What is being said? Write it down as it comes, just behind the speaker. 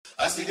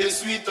I see the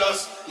sweet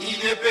us, he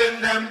dey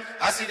pain them.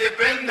 I see the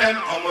pain them,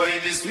 omo he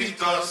dey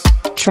sweet us.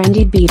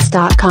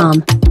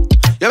 trendybeats.com.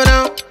 Yeah, me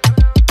now.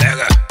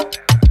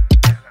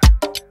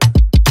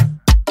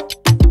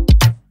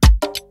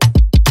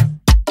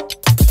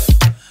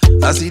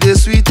 I see the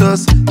sweet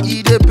us,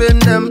 he dey pain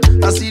them.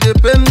 I see the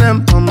pain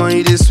them, omo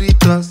he dey sweet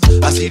us.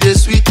 I see the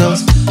sweet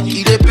us,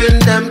 he dey pain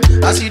them.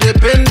 I see the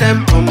pain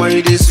them, omo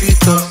he dey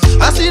sweet us.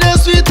 I see the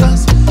sweet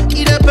us,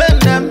 he dey pain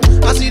them.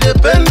 I see the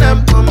pain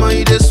them, omo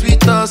he dey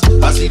sweet us.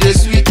 I see the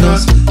sweet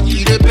us,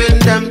 he dey pain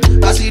them.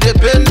 I see the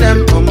pain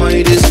them, omo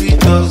he dey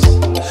sweet us.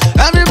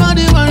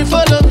 Everybody want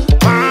follow me,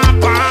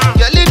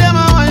 girl them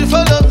a want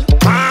follow me.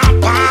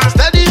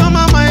 Steady on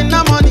my mind,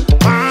 na money.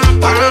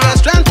 I know the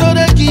strength to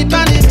dey keep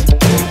running.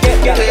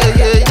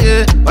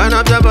 Yeah. Wind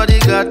up your body,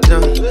 get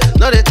down.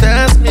 No, they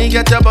test me,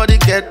 get your body,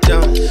 get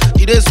down.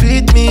 You dey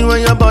sweet me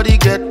when your body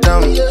get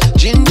down.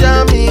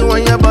 Ginger me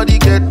when your body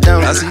get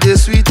down. I see the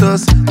sweet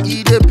us,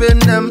 he dey pain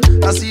them.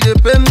 I see the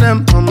pain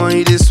them, omo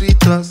he dey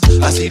sweet us.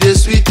 I see the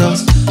sweet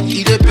us,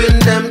 he dey pain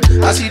them.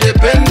 I see the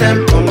pain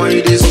them, omo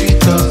he dey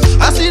sweet us.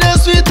 I see the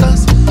sweet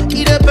us,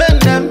 he dey pain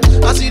them.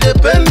 I see the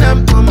pain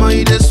them, omo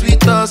he dey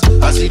sweet us.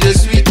 I see the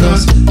sweet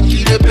us,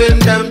 he dey pain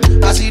them.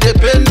 I see the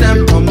pain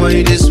them, omo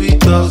he dey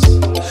sweet us.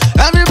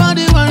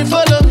 Everybody want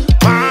follow me,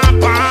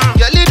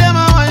 girl them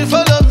a want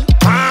follow me.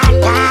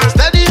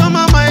 Steady on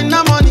my mind,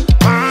 na money.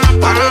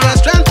 I know the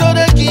strength to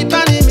dey keep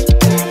running me.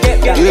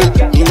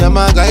 Yeah, you know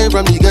my guy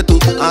from the ghetto.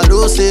 I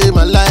don't say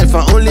my life,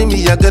 and only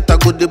me I get. I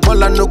go the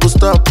ball and no go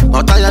stop.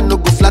 My tire no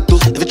go flat too.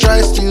 If you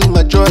try steal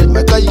my joy,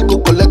 my guy you go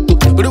collect too.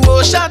 But the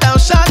world shout out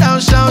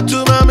to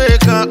my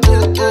maker.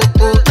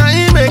 Now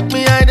he make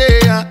me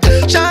idea.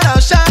 Shout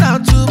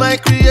out to my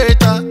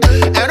creator.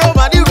 And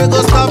nobody will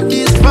go stop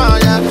this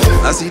fire.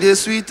 I see the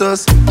sweet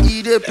us,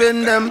 he dey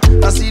pain them.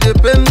 I see the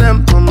pain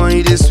them, omo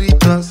he dey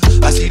sweet us.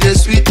 I see the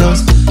sweet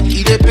us,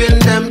 he dey pain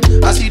them.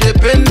 I see the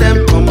pain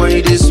them, omo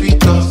he dey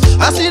sweet us.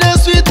 I see the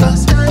sweet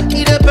us,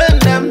 he dey pain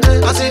them.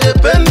 I see the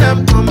pain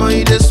them, omo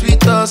he dey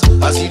sweet us.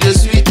 I see the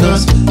sweet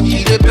us,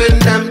 he dey pain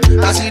them.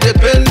 I see the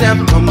pain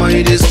them, omo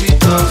he dey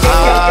sweet us.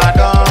 I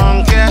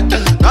don't care,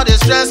 now they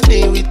stress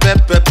me with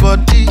pepper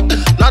body.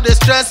 Now they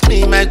stress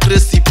me, my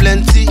gracie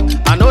plenty.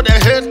 I know they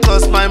hate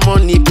cause my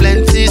money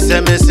plenty.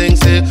 Say me sing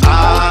say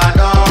I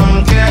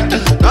don't care.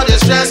 Now they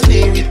stress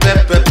me with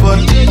pepper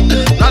body.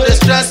 Now they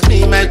stress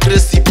me, my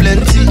gracie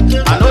plenty.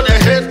 I know they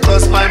hate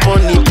cause my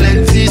money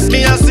plenty.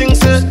 Me I sing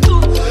say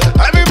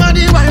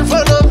everybody want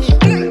follow me.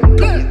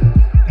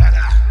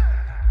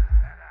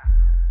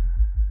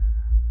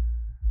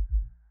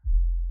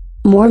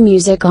 More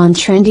music on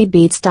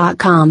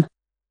trendybeats.com.